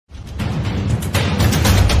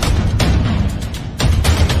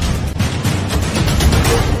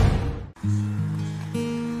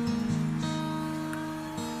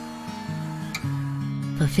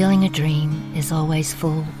Fulfilling a dream is always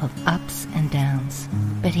full of ups and downs,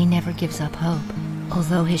 but he never gives up hope.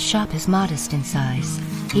 Although his shop is modest in size,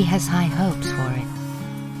 he has high hopes for it.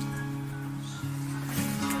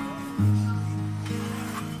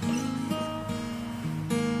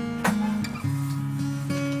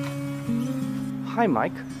 Hi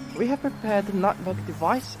Mike, we have prepared the network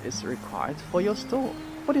devices required for your store.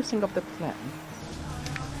 What do you think of the plan?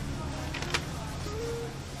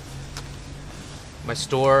 My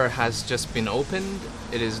store has just been opened,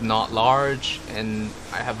 it is not large, and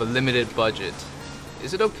I have a limited budget.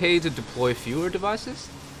 Is it okay to deploy fewer devices?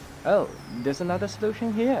 Oh, there's another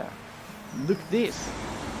solution here. Look this.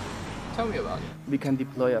 Tell me about it. We can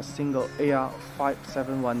deploy a single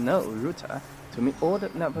AR5710 router to meet all the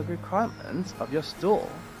network requirements of your store.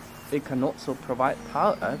 It can also provide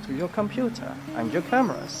power to your computer and your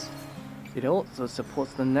cameras. It also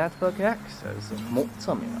supports the network access of more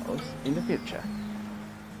terminals in the future.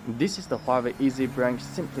 This is the Huawei EasyBranch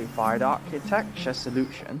simplified architecture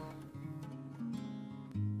solution.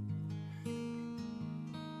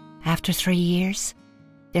 After 3 years,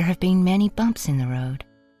 there have been many bumps in the road,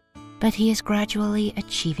 but he is gradually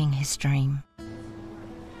achieving his dream.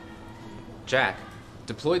 Jack,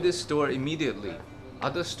 deploy this store immediately.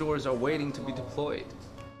 Other stores are waiting to be deployed.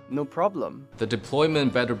 No problem. The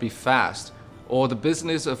deployment better be fast, or the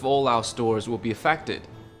business of all our stores will be affected.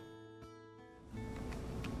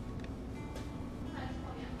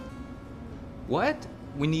 What?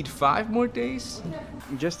 We need 5 more days?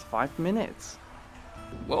 Just 5 minutes.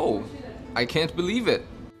 Whoa, I can't believe it.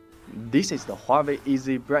 This is the Huawei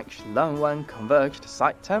EasyBranch Langwan Converged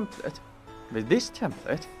Site Template. With this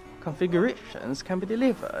template, configurations can be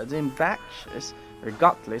delivered in batches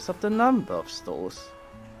regardless of the number of stores.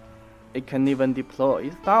 It can even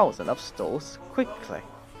deploy thousands of stores quickly.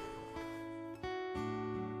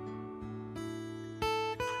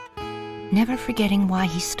 Never forgetting why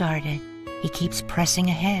he started, he keeps pressing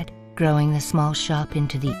ahead, growing the small shop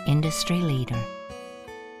into the industry leader.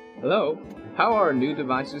 Hello, how are new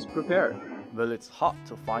devices prepared? Well, it's hard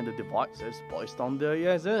to find the devices based on their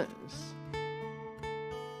ESNs.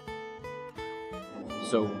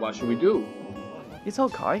 So what should we do? It's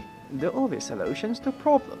okay, there are always solutions to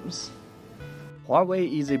problems.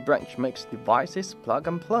 Huawei EasyBranch makes devices plug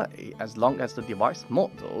and play as long as the device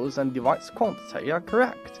models and device quantity are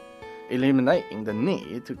correct, eliminating the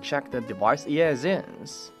need to check the device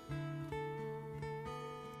ESNs.